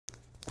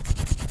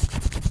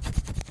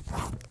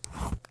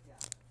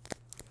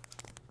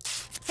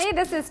Hey,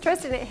 this is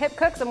Tristan at Hip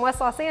Cooks in West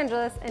Los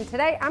Angeles, and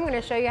today I'm going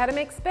to show you how to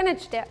make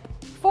spinach dip.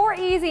 4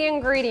 easy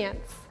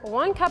ingredients: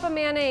 1 cup of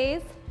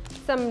mayonnaise,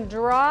 some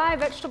dry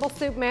vegetable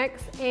soup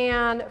mix,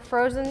 and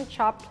frozen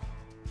chopped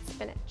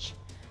spinach.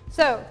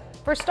 So,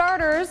 for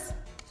starters,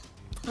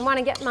 I want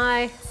to get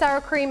my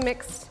sour cream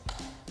mixed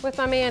with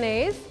my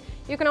mayonnaise.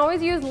 You can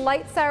always use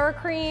light sour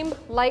cream,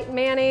 light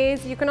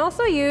mayonnaise. You can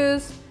also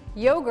use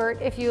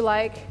yogurt if you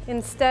like,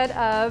 instead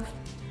of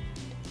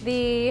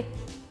the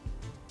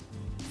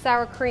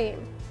sour cream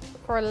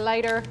for a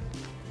lighter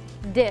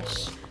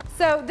dish.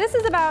 So this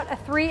is about a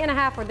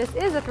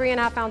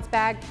 3.5 ounce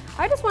bag.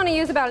 I just want to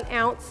use about 1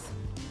 ounce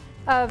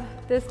of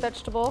this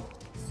vegetable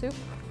soup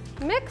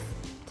mix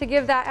to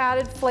give that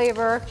added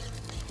flavor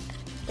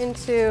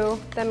into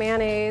the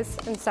mayonnaise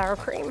and sour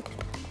cream.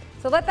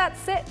 So let that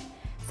sit.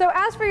 So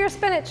as for your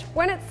spinach,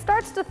 when it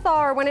starts to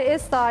thaw, or when it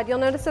is thawed, you'll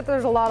notice that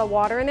there's a lot of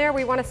water in there.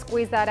 We want to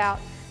squeeze that out.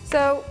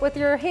 So with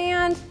your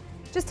hand,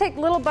 just take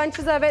little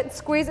bunches of it and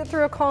squeeze it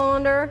through a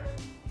colander,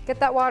 get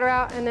that water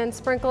out, and then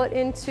sprinkle it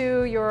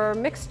into your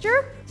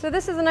mixture. So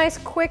this is a nice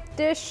quick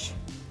dish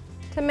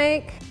to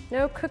make.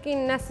 No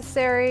cooking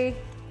necessary.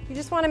 You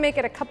just want to make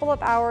it a couple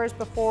of hours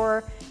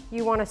before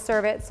you want to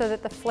serve it so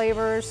that the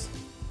flavors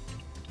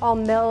all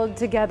meld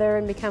together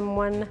and become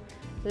one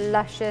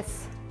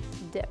luscious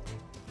dip.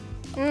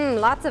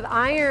 Lots of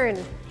iron.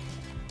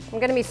 I'm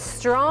gonna be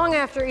strong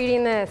after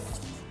eating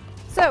this.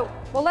 So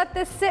we'll let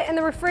this sit in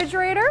the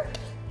refrigerator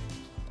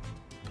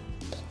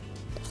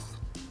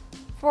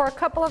for a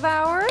couple of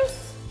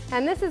hours.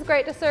 And this is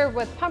great to serve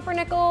with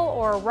pumpernickel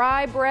or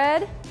rye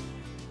bread,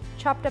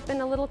 chopped up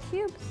into little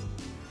cubes.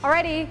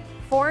 Alrighty,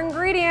 4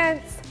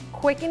 ingredients,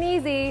 quick and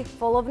easy,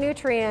 full of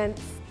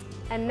nutrients.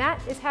 And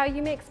that is how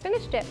you make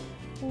spinach dip.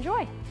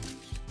 Enjoy.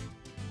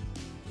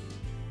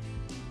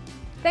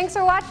 Thanks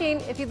for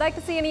watching. If you'd like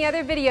to see any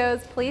other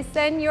videos, please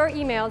send your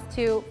emails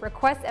to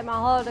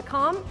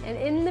request@Mahalodotcom. And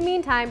in the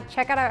meantime,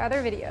 check out our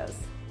other videos.